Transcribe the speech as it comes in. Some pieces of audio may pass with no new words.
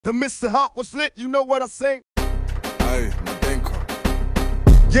The Mr. Hawk was lit, you know what I say? Hey, Madenka.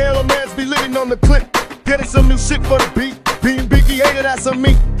 Yeah, the mans be living on the clip. Getting some new shit for the beat. Being Biggie hated, that's on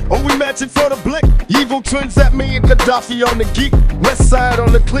me. Oh, we matching for the blick. Evil twins at me and Kadafi on the geek. West side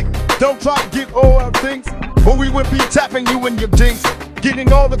on the click. Don't try to get all our things, or we would be tapping you in your dings.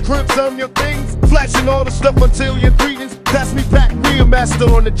 Getting all the cribs on your things. Flashing all the stuff until your greetings. That's me back, real master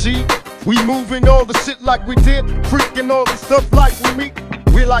on the G. We moving all the shit like we did. Freaking all the stuff like we meet.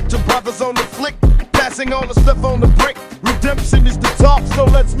 We like two brothers on the flick. Passing all the stuff on the brick. Redemption is the talk, so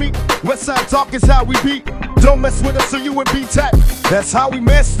let's meet. Westside talk is how we beat. Don't mess with us or you would be tapped. That's how we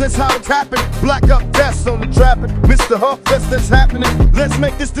mess, that's how it's happened. BlackHawk test on the trapping. Mr. Huff, that's happening. Let's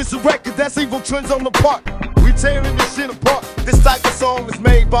make this a record, that's evil trends on the park. We tearing this shit apart. This type of song is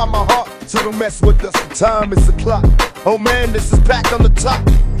made by my heart. So don't mess with us, the time is the clock. Oh man, this is back on the top.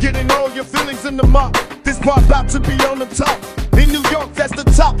 Getting all your feelings in the mop. This part about to be on the top. In New York, that's the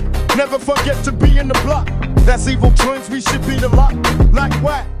top. Never forget to be in the block. That's evil twins, we should be the lot. Like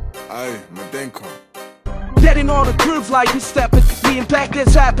what? Hey, Madenka. Getting all the grooves like we stepping. The impact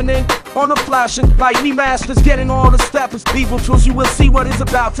that's happening on the flashing like we masters. Getting all the steppers. Evil twins, you will see what is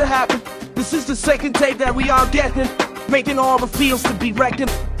about to happen. This is the second tape that we are getting. Making all the fields to be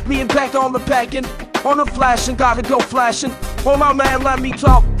reckoned. The impact on the packing. On the flashing, gotta go flashing. Oh my man, let me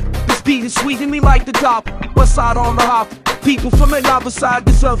talk. This beat is sweet and we like the top. West side on the hop. People from another side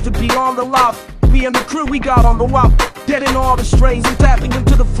deserve to be on the loft. Me and the crew we got on the wop. Getting all the strains and tapping them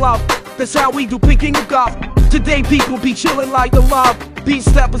to the flop. That's how we do picking a golf. Today people be chilling like the lob. Beat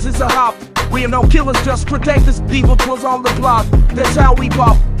steppers is a hop. We are no killers, just protectors. Evil twins on the block. That's how we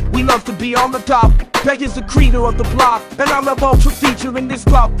pop. We love to be on the top. Peg is the creator of the block. And I'm the ultra feature in this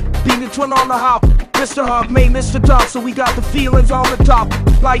club. Being the twin on the hop. Mr. Hug made Mr. Dub, so we got the feelings on the top.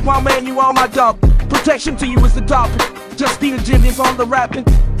 Like my man, you on my dub. Protection to you is the topic. Just be the genius on the rapping.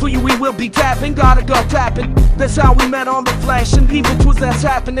 For you we will be tapping, gotta go tapping. That's how we met on the flash and evil twins that's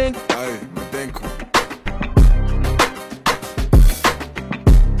happening. Hey, Madenka.